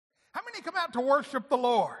many come out to worship the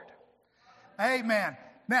Lord? Amen.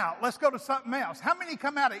 Now, let's go to something else. How many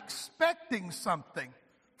come out expecting something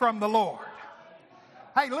from the Lord?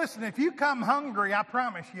 Hey, listen, if you come hungry, I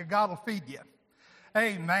promise you, God will feed you.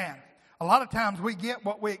 Amen. A lot of times we get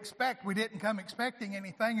what we expect. We didn't come expecting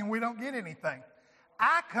anything, and we don't get anything.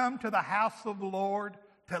 I come to the house of the Lord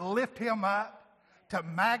to lift Him up, to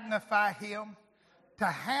magnify Him, to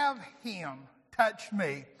have Him touch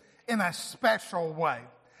me in a special way.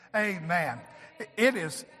 Amen. It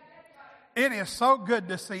is so good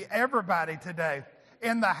to see everybody today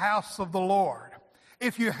in the house of the Lord.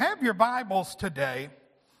 If you have your Bibles today,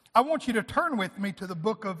 I want you to turn with me to the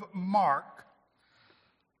book of Mark,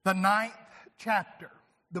 the 9th chapter.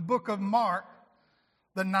 The book of Mark,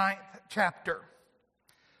 the 9th chapter.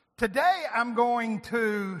 Today I'm going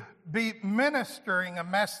to be ministering a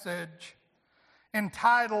message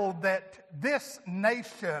entitled that this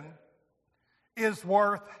nation is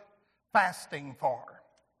worth fasting for.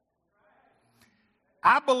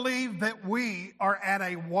 I believe that we are at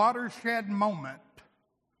a watershed moment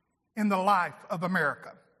in the life of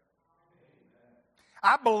America.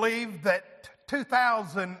 I believe that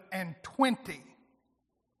 2020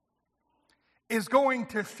 is going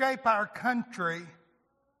to shape our country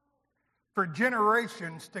for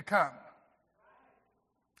generations to come.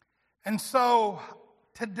 And so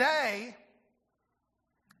today,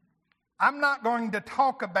 I'm not going to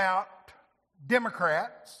talk about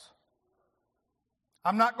Democrats.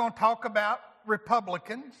 I'm not going to talk about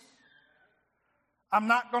Republicans. I'm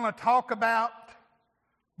not going to talk about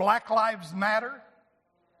Black Lives Matter.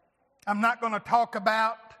 I'm not going to talk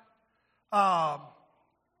about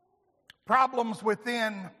problems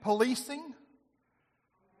within policing.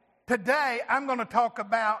 Today, I'm going to talk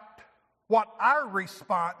about what our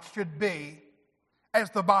response should be as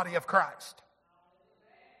the body of Christ.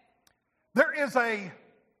 There is a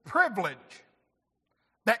privilege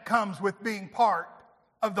that comes with being part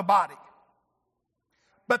of the body.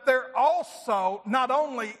 But there also, not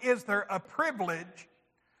only is there a privilege,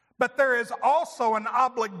 but there is also an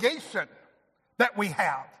obligation that we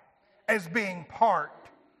have as being part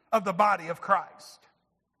of the body of Christ.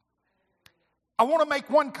 I want to make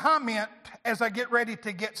one comment as I get ready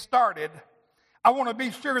to get started. I want to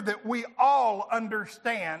be sure that we all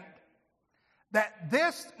understand that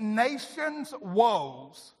this nation's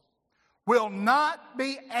woes will not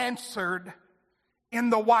be answered in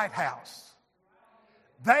the White House.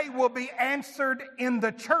 They will be answered in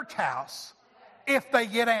the church house if they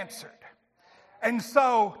get answered. And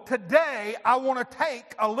so today I want to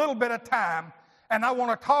take a little bit of time and I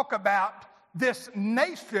want to talk about this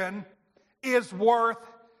nation is worth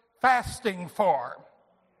fasting for.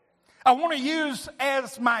 I want to use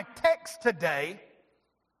as my text today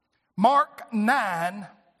Mark 9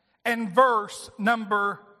 and verse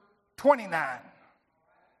number 29.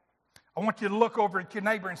 I want you to look over at your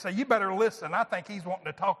neighbor and say, you better listen. I think he's wanting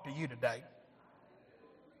to talk to you today.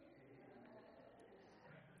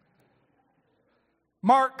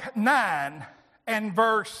 Mark 9 and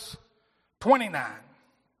verse 29.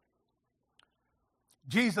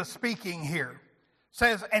 Jesus speaking here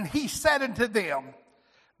says, and he said unto them,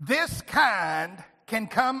 this kind can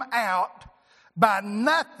come out by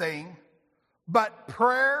nothing but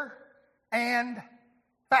prayer and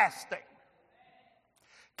fasting.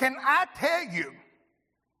 Can I tell you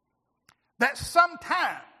that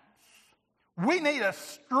sometimes we need a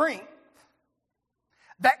strength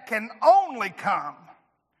that can only come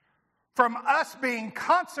from us being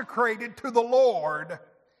consecrated to the Lord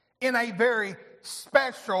in a very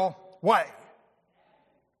special way.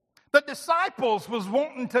 The disciples was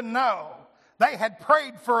wanting to know. They had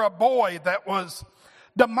prayed for a boy that was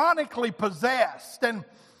demonically possessed and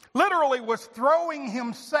literally was throwing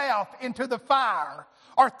himself into the fire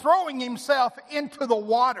or throwing himself into the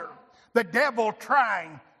water, the devil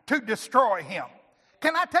trying to destroy him.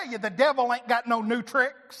 Can I tell you, the devil ain't got no new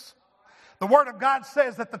tricks? The Word of God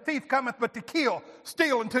says that the thief cometh but to kill,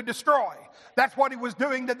 steal, and to destroy. That's what he was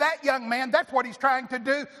doing to that young man. That's what he's trying to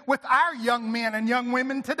do with our young men and young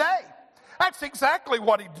women today. That's exactly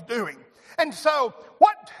what he's doing. And so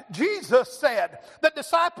what Jesus said, the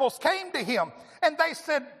disciples came to him and they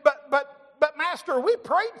said, but Master, we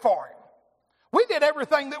prayed for him. We did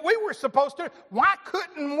everything that we were supposed to. Why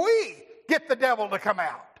couldn't we get the devil to come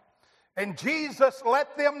out? And Jesus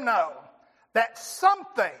let them know that some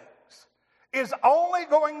things is only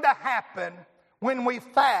going to happen when we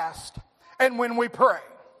fast and when we pray.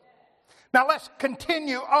 Now let's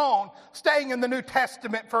continue on, staying in the New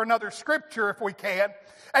Testament for another scripture if we can,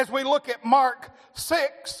 as we look at Mark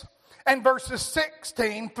 6 and verses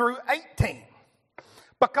 16 through 18.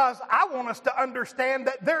 because I want us to understand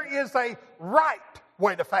that there is a right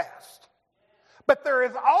way to fast. But there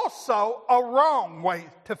is also a wrong way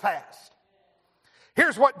to fast.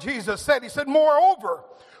 Here's what Jesus said. He said, moreover,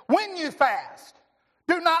 when you fast,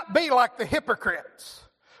 do not be like the hypocrites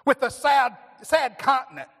with a sad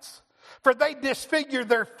countenance, for they disfigure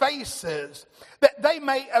their faces, that they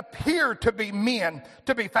may appear to be men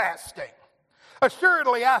to be fasting.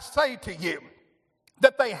 Assuredly, I say to you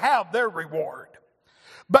that they have their reward.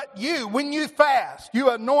 But you, when you fast, you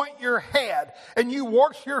anoint your head and you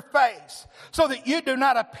wash your face, so that you do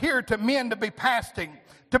not appear to men to be fasting,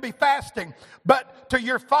 but to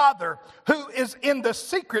your Father who is in the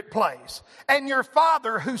secret place. And your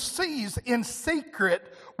Father who sees in secret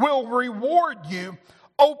will reward you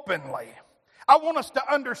openly. I want us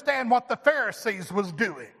to understand what the Pharisees was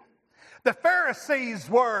doing. The Pharisees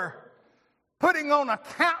were putting on a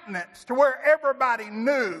countenance to where everybody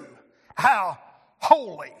knew how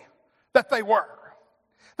holy that they were.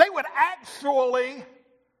 They would actually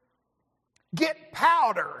get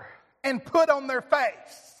powder and put on their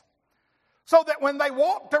face so that when they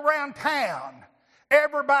walked around town,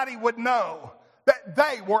 everybody would know that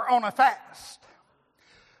they were on a fast.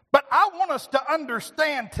 But I want us to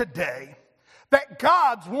understand today that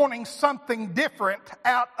God's wanting something different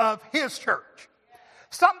out of His church.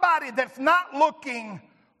 Somebody that's not looking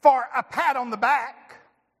for a pat on the back,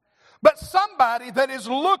 but somebody that is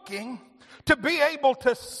looking to be able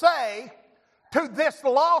to say to this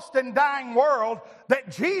lost and dying world that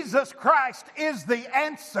Jesus Christ is the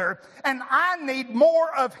answer, and I need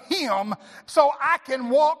more of Him so I can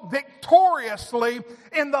walk victoriously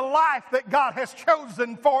in the life that God has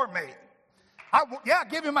chosen for me.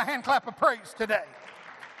 Give Him a hand clap of praise today.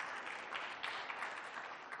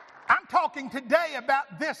 I'm talking today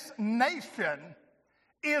about this nation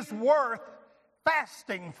is worth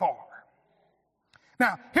fasting for.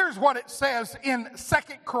 Now, here's what it says in 2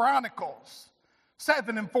 Chronicles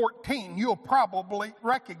 7 and 14. You'll probably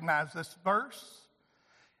recognize this verse.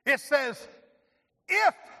 It says,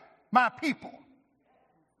 if my people.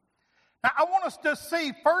 Now, I want us to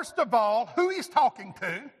see, first of all, who he's talking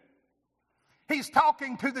to. He's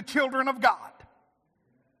talking to the children of God.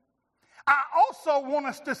 I also want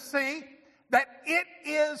us to see that it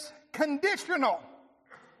is conditional.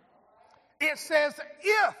 It says,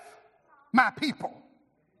 if my people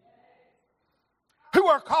who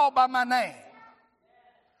are called by my name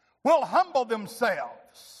will humble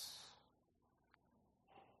themselves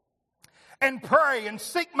and pray and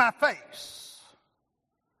seek my face.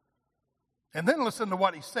 And then listen to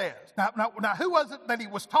what he says. Now, who was it that he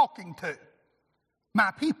was talking to?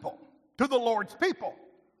 My people, to the Lord's people.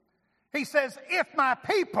 He says, if my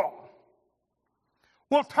people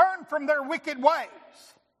will turn from their wicked ways.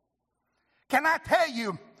 Can I tell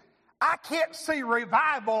you, I can't see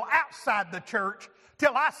revival outside the church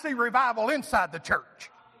till I see revival inside the church.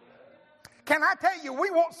 Can I tell you, we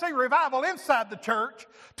won't see revival inside the church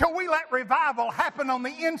till we let revival happen on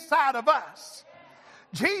the inside of us.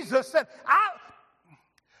 Jesus said,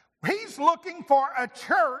 He's looking for a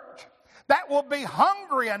church that will be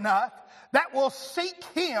hungry enough, that will seek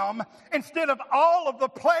Him instead of all of the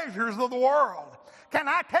pleasures of the world. Can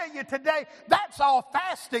I tell you today, that's all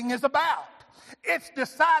fasting is about. It's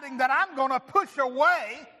deciding that I'm going to push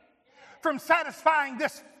away from satisfying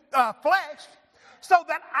this flesh so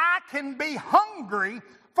that I can be hungry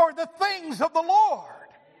for the things of the Lord.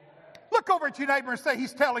 Look over at your neighbor and say,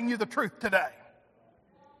 He's telling you the truth today.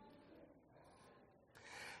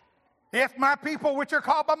 If my people which are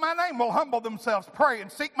called by my name will humble themselves, pray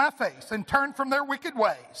and seek my face and turn from their wicked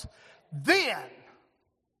ways, then,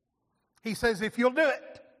 he says, if you'll do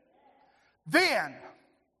it, then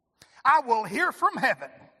I will hear from heaven.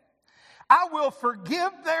 I will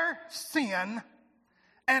forgive their sin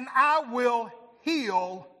and I will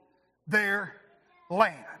heal their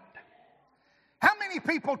land. How many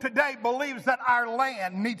people today believes that our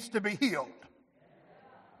land needs to be healed?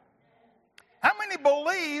 How many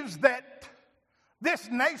believes that this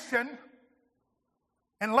nation,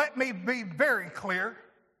 and let me be very clear,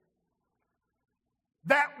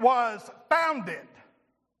 that was founded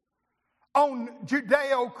on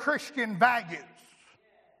Judeo-Christian values.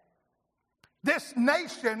 This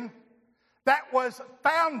nation that was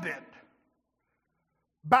founded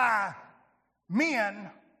by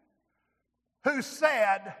men who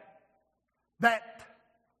said that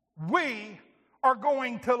we are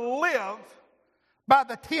going to live by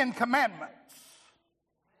the 10 Commandments.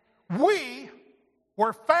 We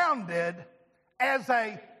were founded as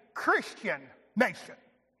a Christian nation.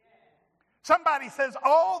 Somebody says,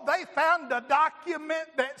 oh, they found a document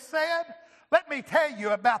that said, let me tell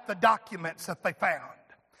you about the documents that they found.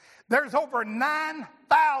 There's over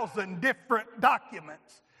 9,000 different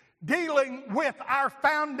documents dealing with our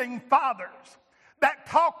founding fathers that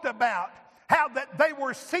talked about how that they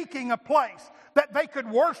were seeking a place that they could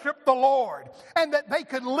worship the Lord and that they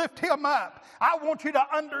could lift Him up. I want you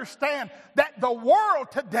to understand that the world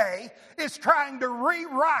today is trying to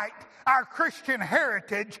rewrite our Christian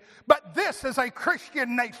heritage, but this is a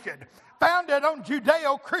Christian nation founded on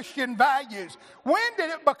Judeo-Christian values. When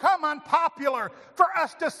did it become unpopular for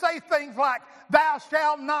us to say things like, "Thou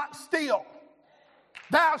shalt not steal,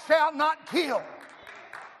 thou shalt not kill"?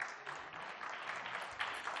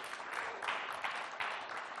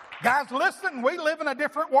 Guys, listen, we live in a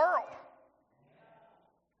different world.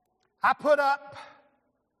 I put up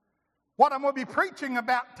what I'm going to be preaching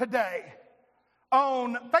about today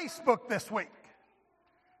on Facebook this week.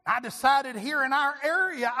 I decided here in our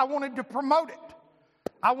area I wanted to promote it.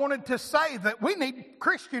 I wanted to say that we need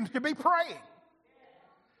Christians to be praying.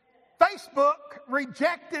 Facebook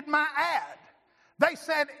rejected my ad. They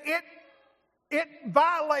said it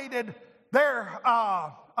violated their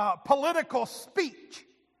political speech.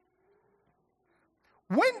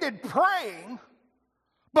 When did praying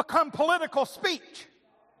become political speech?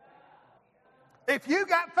 If you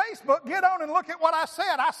got Facebook, get on and look at what I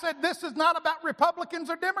said. I said this is not about Republicans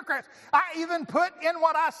or Democrats. I even put in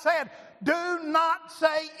what I said, do not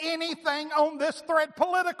say anything on this thread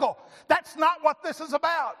political. That's not what this is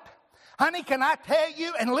about. Honey, can I tell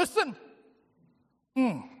you, and listen,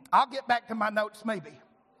 I'll get back to my notes maybe.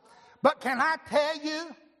 But can I tell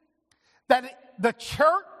you that the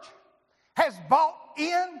church has bought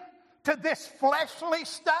into this fleshly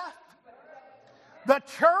stuff? The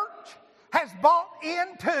church has bought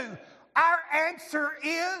into, our answer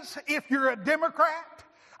is, if you're a Democrat,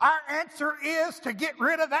 our answer is to get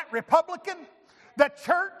rid of that Republican. The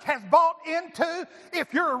church has bought into,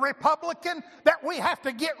 if you're a Republican, that we have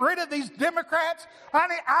to get rid of these Democrats.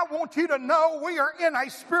 Honey, I want you to know we are in a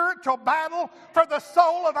spiritual battle for the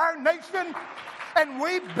soul of our nation, and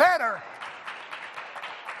we better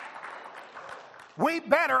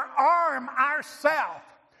arm ourselves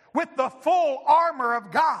with the full armor of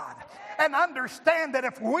God and understand that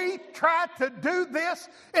if we try to do this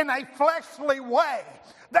in a fleshly way,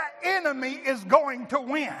 the enemy is going to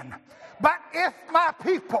win. But if my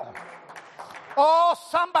people,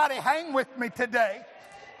 somebody hang with me today,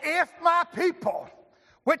 if my people,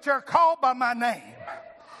 which are called by my name,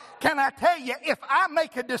 can I tell you, if I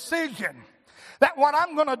make a decision that what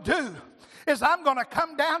I'm going to do is I'm going to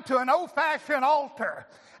come down to an old-fashioned altar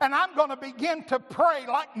and I'm going to begin to pray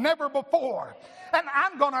like never before. And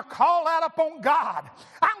I'm going to call out upon God.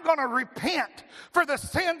 I'm going to repent for the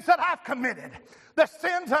sins that I've committed. The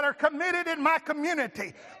sins that are committed in my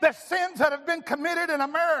community. The sins that have been committed in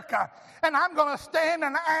America. And I'm going to stand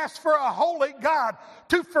and ask for a holy God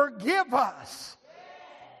to forgive us.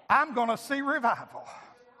 I'm going to see revival.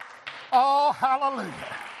 Oh, hallelujah.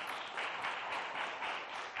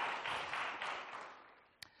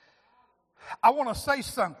 I want to say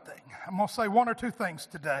something. I'm going to say one or two things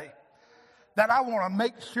today that I want to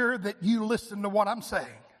make sure that you listen to what I'm saying.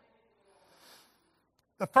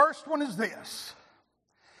 The first one is this,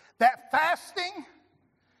 that fasting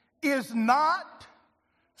is not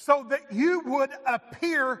so that you would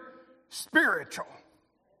appear spiritual.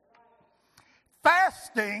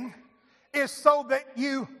 Fasting is so that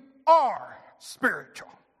you are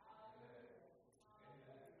spiritual.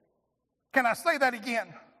 Can I say that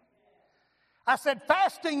again? I said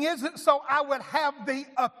fasting isn't so I would have the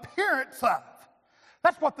appearance of.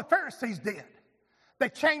 That's what the Pharisees did. They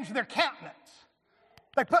changed their countenance.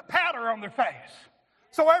 They put powder on their face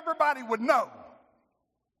so everybody would know.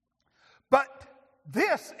 But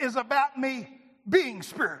this is about me being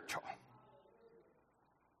spiritual.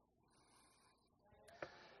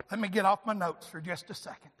 Let me get off my notes for just a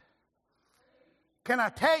second. Can I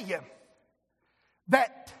tell you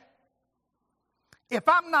that if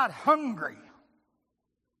I'm not hungry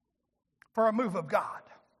for a move of God,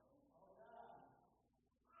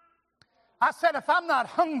 I said if I'm not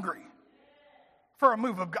hungry for a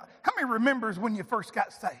move of God. How many remembers when you first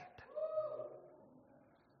got saved?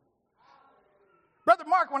 Brother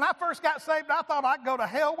Mark, when I first got saved, I thought I'd go to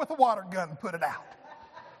hell with a water gun and put it out.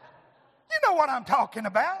 You know what I'm talking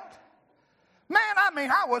about. Man,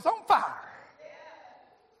 I was on fire.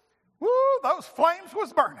 Woo, those flames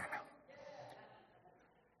was burning.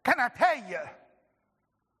 Can I tell you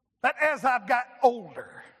that as I've got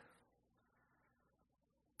older,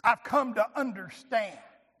 I've come to understand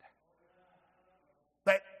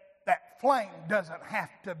that that flame doesn't have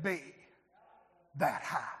to be that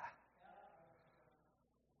high.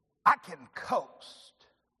 I can coast.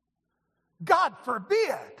 God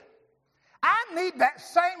forbid I need that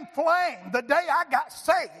same flame the day I got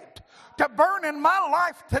saved to burn in my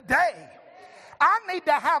life today. I need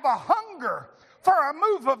to have a hunger for a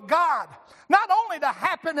move of God, not only to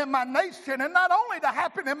happen in my nation, and not only to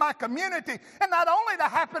happen in my community, and not only to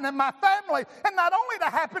happen in my family, and not only to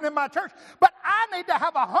happen in my church, but I need to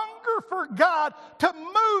have a hunger for God to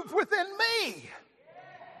move within me.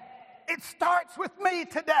 It starts with me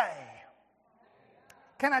today.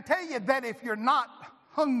 Can I tell you that if you're not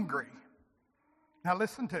hungry, now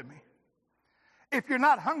listen to me, if you're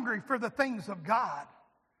not hungry for the things of God,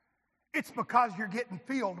 it's because you're getting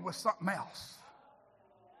filled with something else.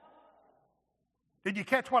 Did you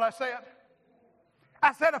catch what I said?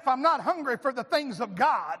 I said if I'm not hungry for the things of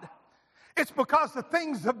God, it's because the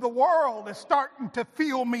things of the world is starting to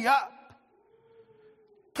fill me up.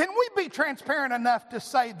 Can we be transparent enough to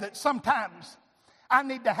say that sometimes I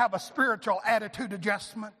need to have a spiritual attitude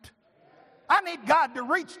adjustment? I need God to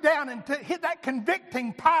reach down and to hit that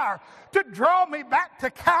convicting power to draw me back to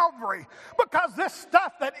Calvary, because this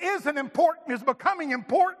stuff that isn't important is becoming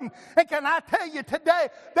important. And can I tell you today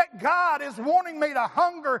that God is wanting me to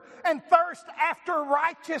hunger and thirst after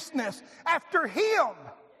righteousness, after Him,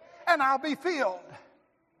 and I'll be filled.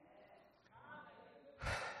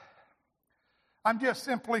 I'm just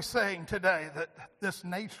simply saying today that this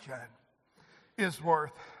nation is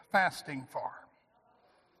worth fasting for.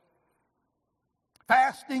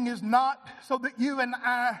 Fasting is not so that you and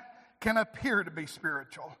I can appear to be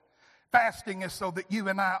spiritual. Fasting is so that you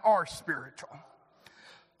and I are spiritual.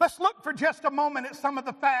 Let's look for just a moment at some of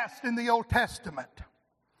the fasts in the Old Testament.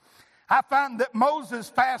 I find that Moses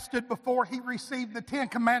fasted before he received the Ten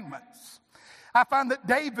Commandments. I find that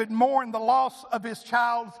David mourned the loss of his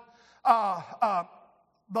child and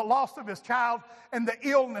the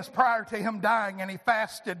illness prior to him dying, and he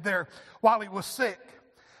fasted there while he was sick.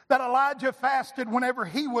 That Elijah fasted whenever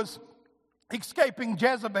he was escaping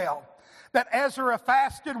Jezebel. That Ezra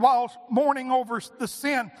fasted while mourning over the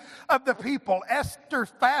sin of the people. Esther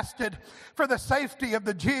fasted for the safety of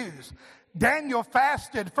the Jews. Daniel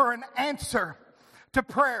fasted for an answer to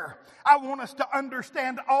prayer. I want us to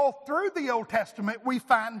understand all through the Old Testament we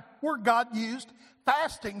find where God used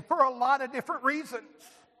fasting for a lot of different reasons.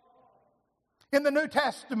 In the New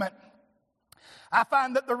Testament, I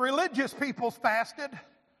find that the religious peoples fasted,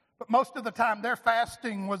 but most of the time their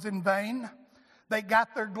fasting was in vain. They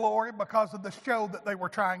got their glory because of the show that they were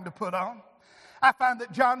trying to put on. I find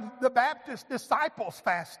that John the Baptist's disciples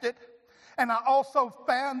fasted. And I also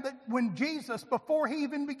found that when Jesus, before he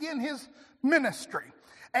even began his ministry,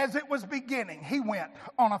 as it was beginning, he went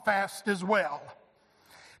on a fast as well.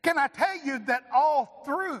 Can I tell you that all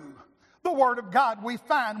through the Word of God we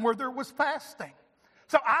find where there was fasting?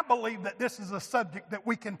 So I believe that this is a subject that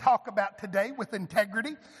we can talk about today with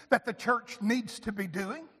integrity, that the church needs to be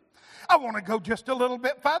doing. I want to go just a little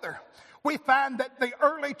bit further. We find that the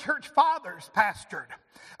early church fathers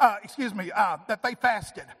that they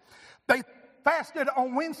fasted. They fasted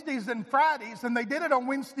on Wednesdays and Fridays, and they did it on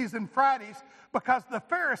Wednesdays and Fridays because the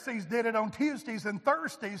Pharisees did it on Tuesdays and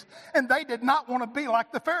Thursdays, and they did not want to be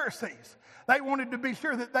like the Pharisees. They wanted to be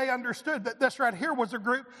sure that they understood that this right here was a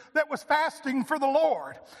group that was fasting for the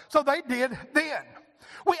Lord. So they did then.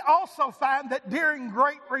 We also find that during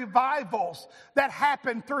great revivals that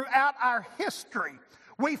happened throughout our history,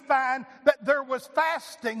 we find that there was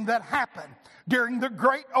fasting that happened. During the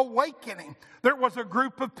Great Awakening, there was a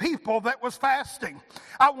group of people that was fasting.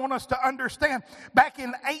 I want us to understand, back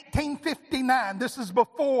in 1859, this is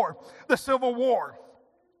before the Civil War,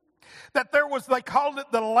 that there was, they called it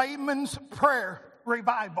the Layman's Prayer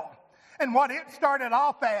Revival. And what it started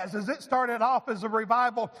off as is it started off as a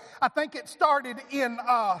revival. I think it started in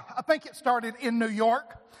New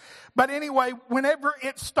York. But anyway, whenever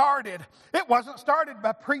it started, it wasn't started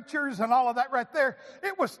by preachers and all of that right there.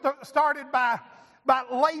 It was started by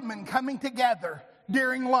laymen coming together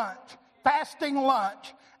during lunch, fasting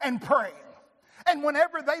lunch and praying. And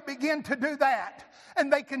whenever they began to do that,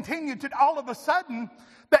 and they continued to, all of a sudden,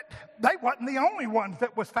 that they wasn't the only ones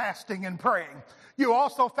that was fasting and praying. You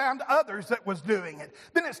also found others that was doing it.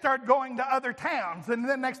 Then it started going to other towns, and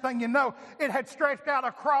then next thing you know, it had stretched out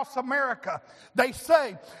across America. They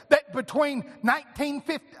say that between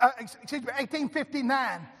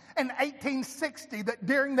 1859 and 1860, that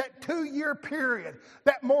during that 2-year period,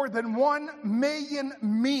 that more than 1 million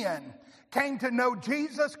men came to know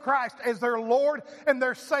Jesus Christ as their Lord and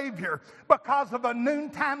their Savior because of a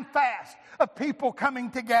noontime fast of people coming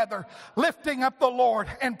together, lifting up the Lord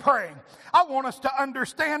and praying. I want us to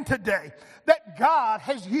understand today that God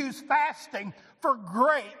has used fasting for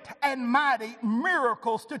great and mighty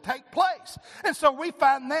miracles to take place. And so we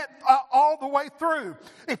find that all the way through.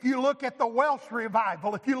 If you look at the Welsh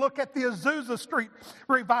revival, if you look at the Azusa Street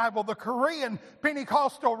revival, the Korean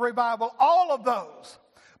Pentecostal revival, all of those,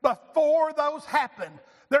 before those happened,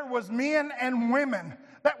 there was men and women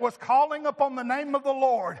that was calling upon the name of the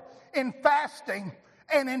Lord in fasting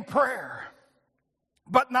and in prayer.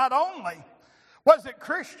 But not only was it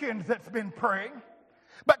Christians that's been praying,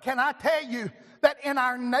 but can I tell you that in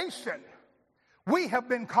our nation, we have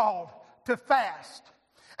been called to fast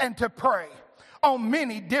and to pray on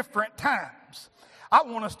many different times. I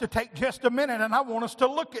want us to take just a minute and I want us to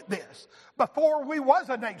look at this. Before we was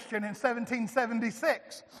a nation in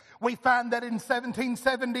 1776, we find that in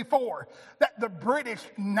 1774 that the British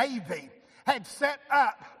Navy had set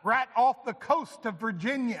up right off the coast of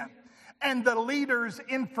Virginia, and the leaders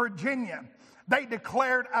in Virginia, they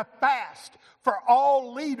declared a fast for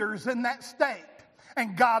all leaders in that state,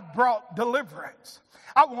 and God brought deliverance.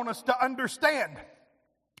 I want us to understand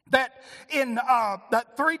that in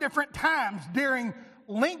that 3 different times during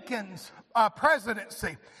Lincoln's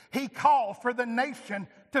presidency, he called for the nation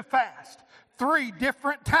to fast. 3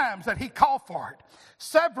 different times that he called for it.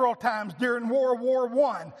 Several times during World War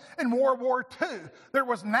I and World War II, there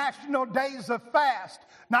was national days of fast,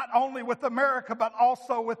 not only with America, but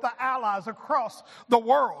also with the allies across the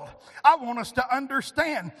world. I want us to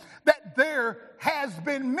understand that there has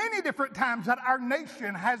been many different times that our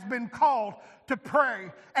nation has been called to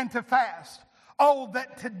pray and to fast. Oh,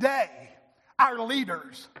 that today our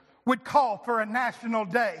leaders would call for a national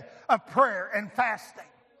day of prayer and fasting.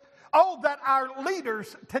 Oh, that our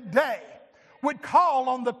leaders today would call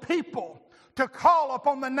on the people to call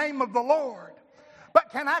upon the name of the Lord. But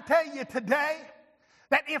can I tell you today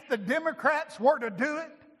that if the Democrats were to do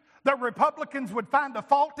it, the Republicans would find a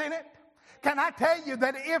fault in it? Can I tell you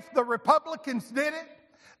that if the Republicans did it,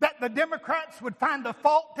 that the Democrats would find a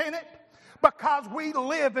fault in it? Because we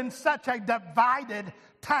live in such a divided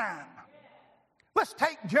time. Let's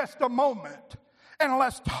take just a moment and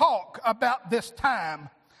let's talk about this time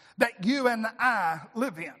that you and I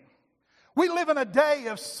live in. We live in a day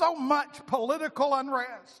of so much political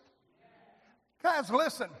unrest. Guys,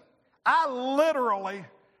 listen, I literally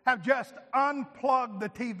have just unplugged the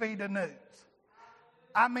TV to news.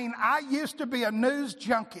 I mean, I used to be a news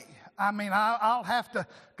junkie. I mean, I'll have to,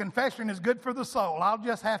 confession is good for the soul. I'll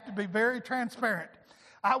just have to be very transparent.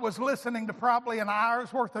 I was listening to probably an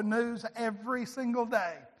hour's worth of news every single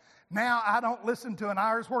day. Now I don't listen to an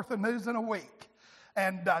hour's worth of news in a week.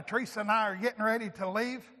 And Teresa and I are getting ready to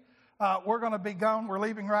leave. We're going to be gone. We're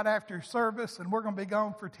leaving right after service, and we're going to be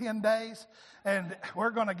gone for 10 days. And we're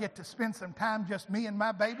going to get to spend some time, just me and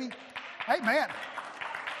my baby. Amen.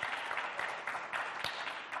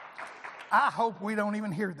 I hope we don't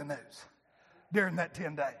even hear the news during that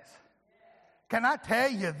 10 days. Can I tell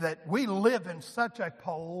you that we live in such a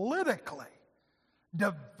politically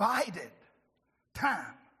divided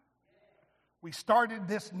time? We started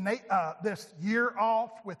this year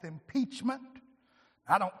off with impeachment.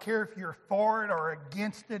 I don't care if you're for it or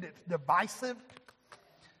against it, it's divisive.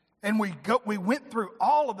 And we went through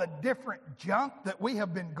all of the different junk that we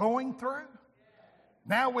have been going through.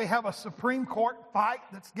 Now we have a Supreme Court fight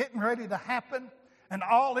that's getting ready to happen, and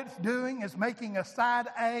all it's doing is making a side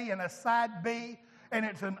A and a side B, and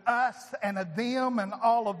it's an us and a them and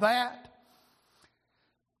all of that.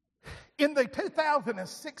 In the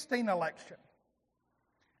 2016 election,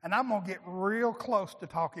 and I'm going to get real close to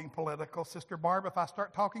talking political. Sister Barb, if I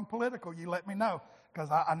start talking political, you let me know, because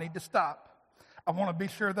I need to stop. I want to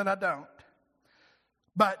be sure that I don't.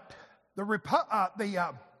 But the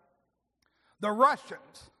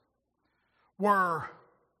Russians were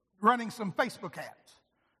running some Facebook ads.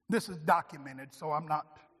 This is documented, so I'm not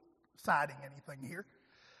citing anything here.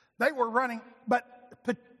 They were running, but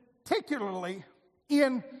particularly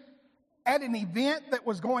at an event that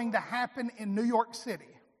was going to happen in New York City.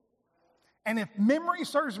 And if memory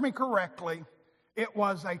serves me correctly, it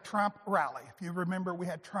was a Trump rally. If you remember, we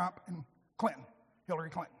had Trump and Hillary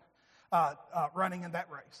Clinton, running in that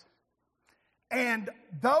race. And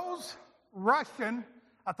those Russian,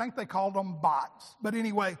 I think they called them bots, but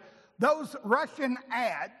anyway, those Russian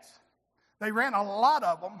ads, they ran a lot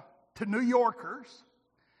of them to New Yorkers,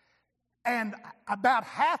 and about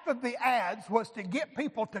half of the ads was to get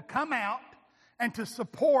people to come out and to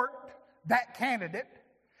support that candidate,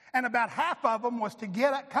 and about half of them was to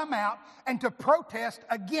come out and to protest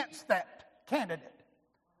against that candidate.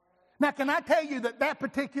 Now, can I tell you that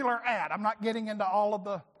particular ad, I'm not getting into all of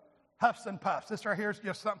the huffs and puffs. This right here is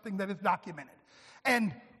just something that is documented.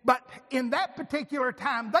 But in that particular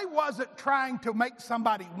time, they wasn't trying to make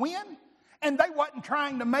somebody win, And they wasn't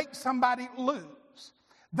trying to make somebody lose.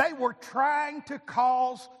 They were trying to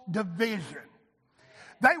cause division.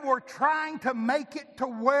 They were trying to make it to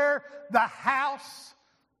where the house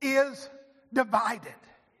is divided.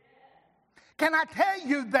 Can I tell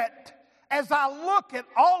you that as I look at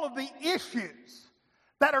all of the issues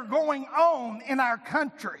that are going on in our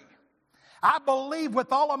country, I believe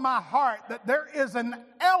with all of my heart that there is an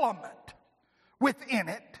element within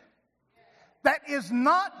it that is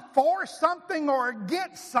not for something or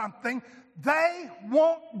against something. They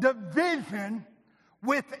want division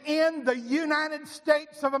within the United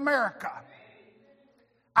States of America.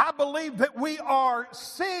 I believe that we are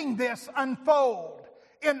seeing this unfold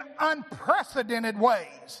in unprecedented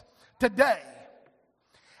ways today.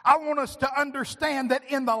 I want us to understand that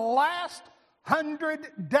in the last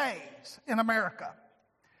 100 days in America,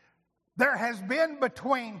 there has been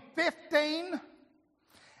between 15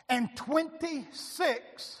 and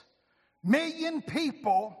 26 million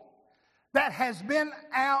people that has been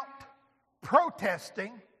out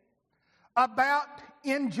protesting about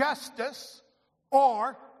injustice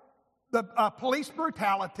or the police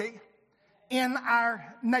brutality in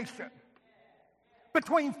our nation.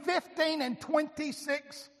 Between 15 and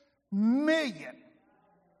 26 million.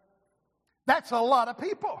 That's a lot of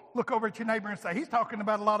people. Look over at your neighbor and say, he's talking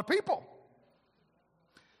about a lot of people.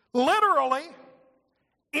 Literally,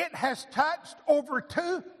 it has touched over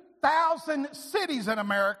 2,000 cities in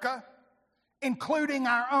America, including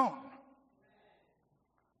our own.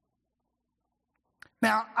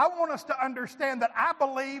 Now, I want us to understand that I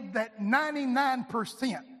believe that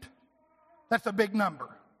 99%, that's a big number.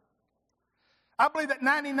 I believe that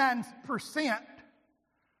 99%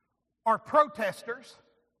 are protesters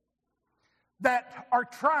that are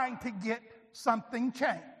trying to get something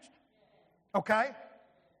changed. Okay?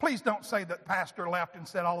 Please don't say that pastor left and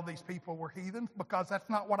said all of these people were heathens, because that's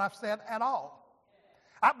not what I've said at all.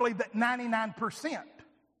 I believe that 99%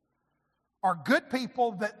 are good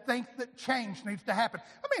people that think that change needs to happen.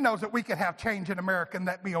 How many knows that we could have change in America and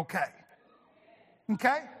that be okay?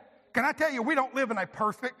 Okay? Can I tell you, we don't live in a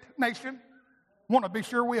perfect nation. Want to be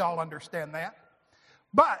sure we all understand that.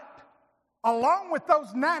 But along with those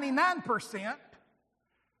 99%,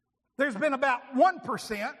 there's been about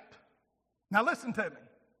 1%. Now listen to me.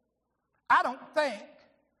 I don't think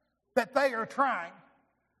that they are trying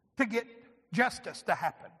to get justice to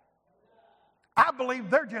happen. I believe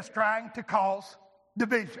they're just trying to cause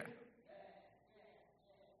division.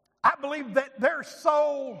 I believe that their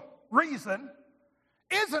sole reason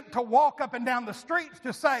isn't to walk up and down the streets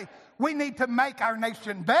to say we need to make our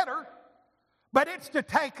nation better, but it's to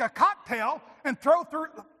take a cocktail and throw through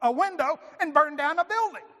a window and burn down a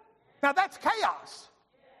building. Now that's chaos.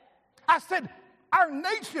 I said our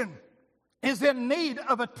nation is in need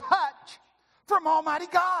of a touch from Almighty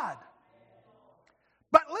God.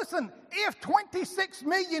 But listen, if 26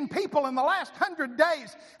 million people in the last 100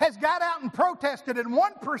 days has got out and protested, and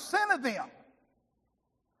 1% of them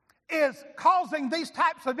is causing these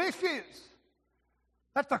types of issues,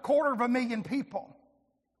 that's 250,000 people.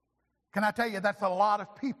 Can I tell you, that's a lot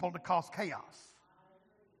of people to cause chaos.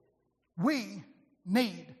 We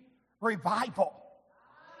need revival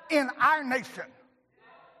in our nation.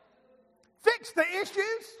 Fix the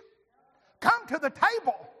issues. Come to the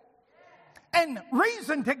table and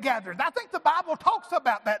reason together. I think the Bible talks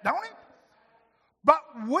about that, don't it? But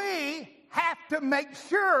we have to make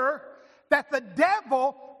sure that the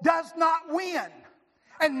devil does not win.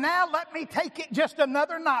 And now let me take it just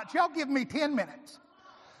another notch. Y'all give me 10 minutes.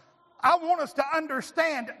 I want us to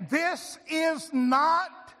understand this is not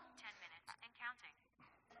 10 minutes and counting.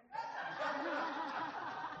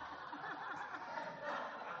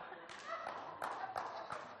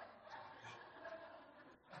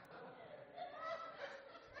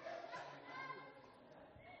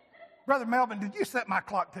 Brother Melvin, did you set my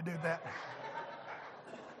clock to do that?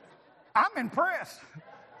 I'm impressed.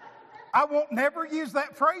 I won't never use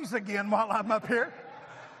that phrase again while I'm up here.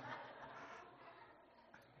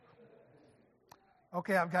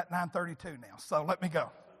 Okay, I've got 9:32 now, so let me go.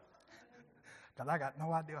 Because I got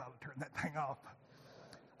no idea how to turn that thing off.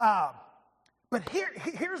 But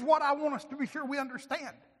here's what I want us to be sure we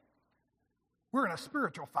understand. We're in a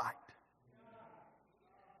spiritual fight.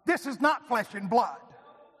 This is not flesh and blood.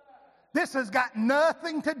 This has got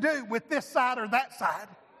nothing to do with this side or that side.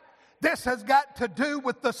 This has got to do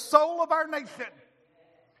with the soul of our nation.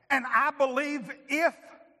 And I believe if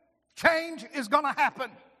change is going to happen,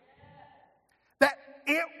 that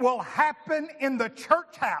it will happen in the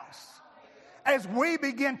church house as we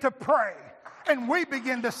begin to pray and we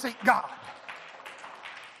begin to seek God.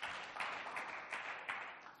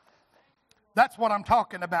 That's what I'm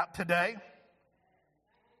talking about today.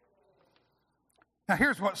 Now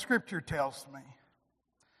here's what Scripture tells me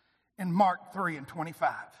in Mark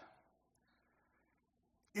 3:25.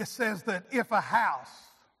 It says that if a house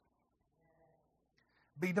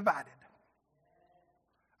be divided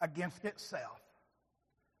against itself,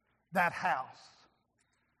 that house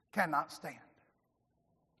cannot stand.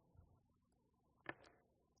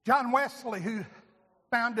 John Wesley, who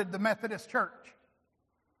founded the Methodist Church,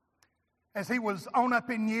 as he was on up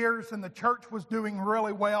in years and the church was doing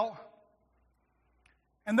really well,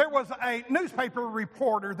 and there was a newspaper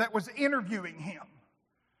reporter that was interviewing him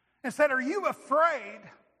and said, "Are you afraid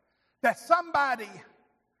that somebody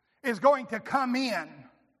is going to come in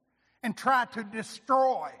and try to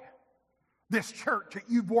destroy this church that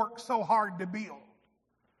you've worked so hard to build?"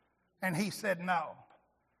 And he said, "No."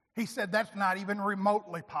 He said, "That's not even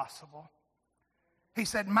remotely possible." He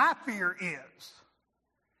said, "My fear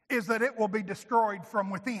is that it will be destroyed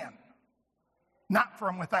from within, not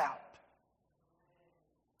from without."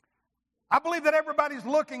 I believe that everybody's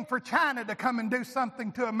looking for China to come and do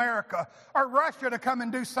something to America, or Russia to come and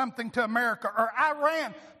do something to America, or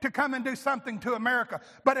Iran to come and do something to America.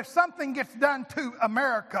 But if something gets done to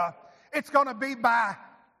America, it's going to be by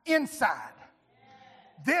inside.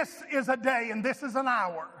 This is a day and this is an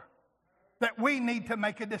hour that we need to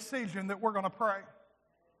make a decision that we're going to pray.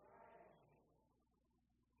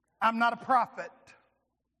 I'm not a prophet,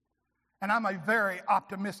 and I'm a very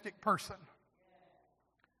optimistic person.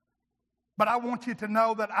 But I want you to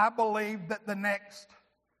know that I believe that the next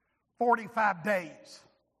 45 days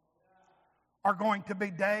are going to be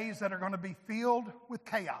days that are going to be filled with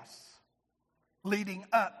chaos leading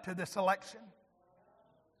up to this election.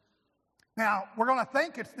 Now, we're going to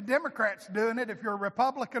think it's the Democrats doing it if you're a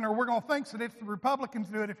Republican, or we're going to think that it's the Republicans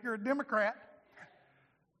doing it if you're a Democrat.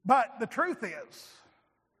 But the truth is,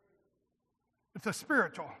 it's a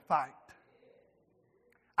spiritual fight.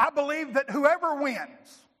 I believe that whoever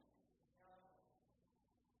wins,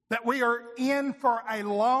 that we are in for a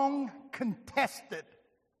long, contested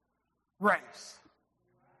race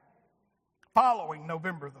following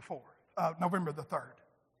November the 3rd.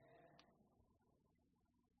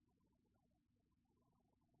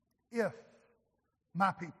 If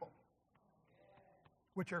my people,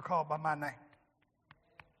 which are called by my name.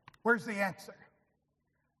 Where's the answer?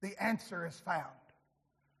 The answer is found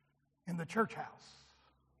in the church house.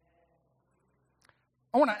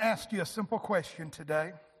 I want to ask you a simple question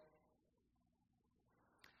today.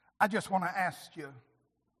 I just want to ask you,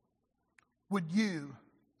 would you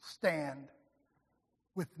stand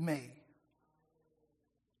with me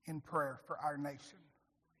in prayer for our nation?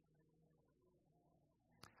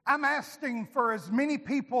 I'm asking for as many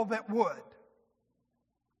people that would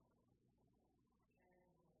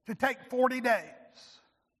to take 40 days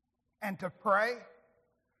and to pray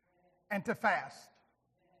and to fast.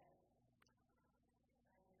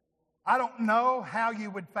 I don't know how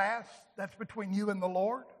you would fast. That's between you and the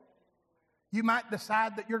Lord. You might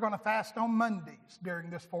decide that you're going to fast on Mondays during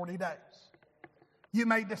this 40 days. You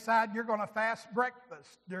may decide you're going to fast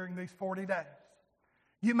breakfast during these 40 days.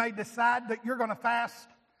 You may decide that you're going to fast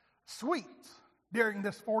sweets during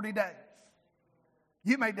this 40 days.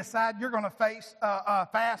 You may decide you're going to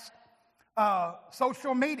fast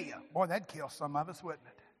social media. Boy, that'd kill some of us, wouldn't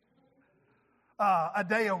it? A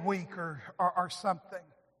day a week or something.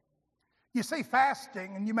 You see,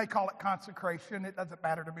 fasting, and you may call it consecration. It doesn't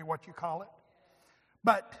matter to me what you call it.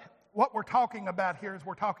 But what we're talking about here is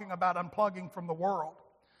we're talking about unplugging from the world.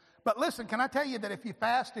 But listen, can I tell you that if you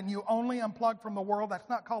fast and you only unplug from the world, that's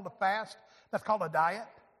not called a fast. That's called a diet.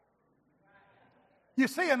 You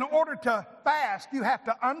see, in order to fast, you have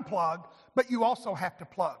to unplug, but you also have to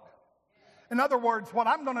plug. In other words, what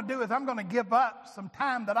I'm going to do is I'm going to give up some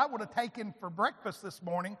time that I would have taken for breakfast this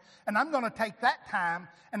morning, and I'm going to take that time,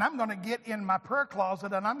 and I'm going to get in my prayer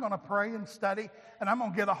closet, and I'm going to pray and study, and I'm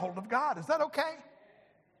going to get a hold of God. Is that okay?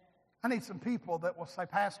 I need some people that will say,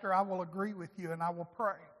 Pastor, I will agree with you, and I will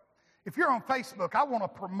pray. If you're on Facebook, I want to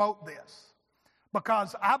promote this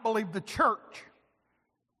because I believe the church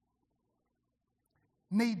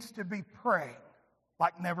needs to be praying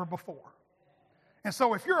like never before. And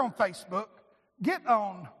so if you're on Facebook, get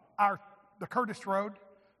on the Curtis Road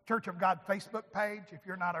Church of God Facebook page. If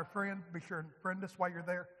you're not our friend, be sure and friend us while you're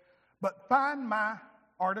there. But find my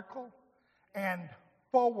article and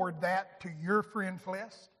forward that to your friends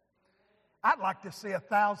list. I'd like to see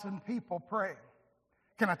 1,000 people praying.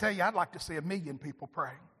 Can I tell you, I'd like to see 1,000,000 people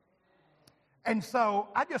praying. And so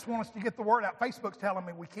I just want us to get the word out. Facebook's telling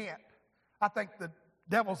me we can't. I think the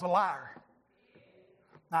devil's a liar.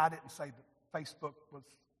 No, I didn't say that Facebook was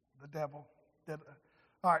the devil.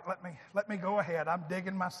 All right, let me go ahead. I'm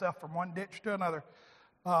digging myself from one ditch to another.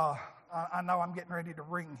 I know I'm getting ready to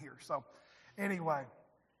ring here. So anyway,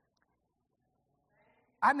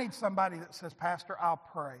 I need somebody that says, Pastor, I'll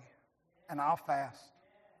pray and I'll fast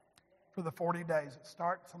for the 40 days. It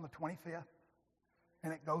starts on the 25th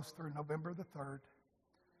and it goes through November the 3rd.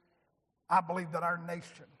 I believe that our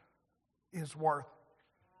nation is worth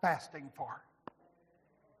fasting for.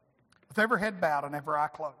 With every head bowed and every eye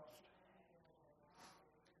closed.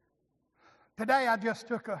 Today I just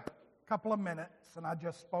took a couple of minutes and I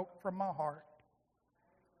just spoke from my heart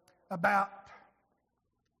about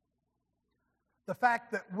the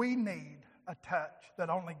fact that we need a touch that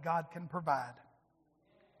only God can provide.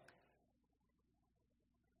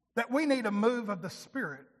 That we need a move of the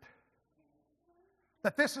Spirit.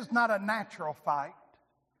 That this is not a natural fight,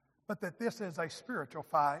 but that this is a spiritual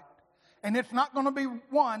fight. And it's not going to be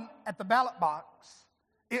won at the ballot box.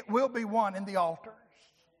 It will be won in the altars.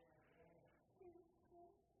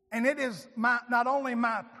 And it is not only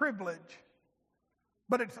my privilege,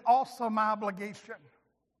 but it's also my obligation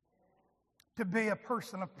to be a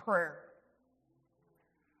person of prayer.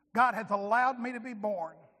 God has allowed me to be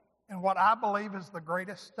born in what I believe is the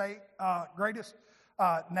greatest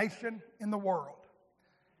nation in the world.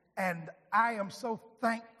 And I am so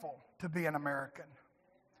thankful to be an American.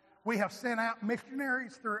 We have sent out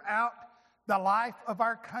missionaries throughout the life of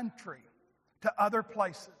our country to other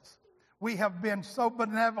places. We have been so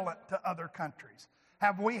benevolent to other countries.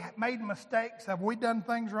 Have we made mistakes? Have we done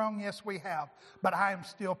things wrong? Yes, we have. But I am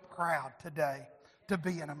still proud today to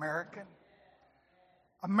be an American.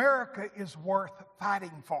 America is worth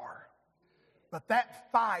fighting for. But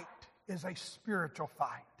that fight is a spiritual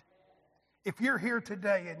fight. If you're here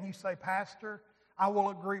today and you say, Pastor, I will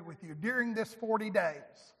agree with you. During this 40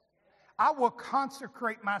 days, I will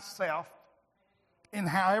consecrate myself in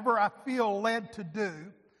however I feel led to do,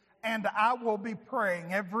 and I will be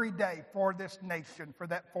praying every day for this nation for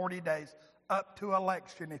that 40 days up to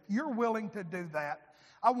election. If you're willing to do that,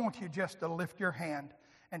 I want you just to lift your hand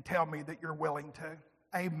and tell me that you're willing to.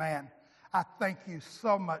 Amen. I thank you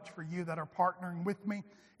so much for you that are partnering with me.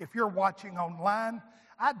 If you're watching online,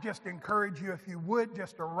 I'd just encourage you, if you would,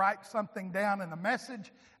 just to write something down in the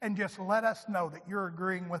message and just let us know that you're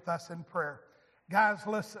agreeing with us in prayer. Guys,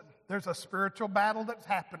 listen, there's a spiritual battle that's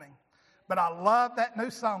happening. But I love that new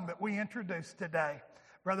song that we introduced today.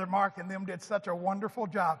 Brother Mark and them did such a wonderful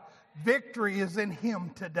job. Victory is in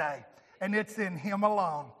Him today, and it's in Him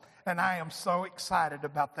alone. And I am so excited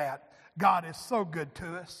about that. God is so good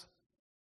to us.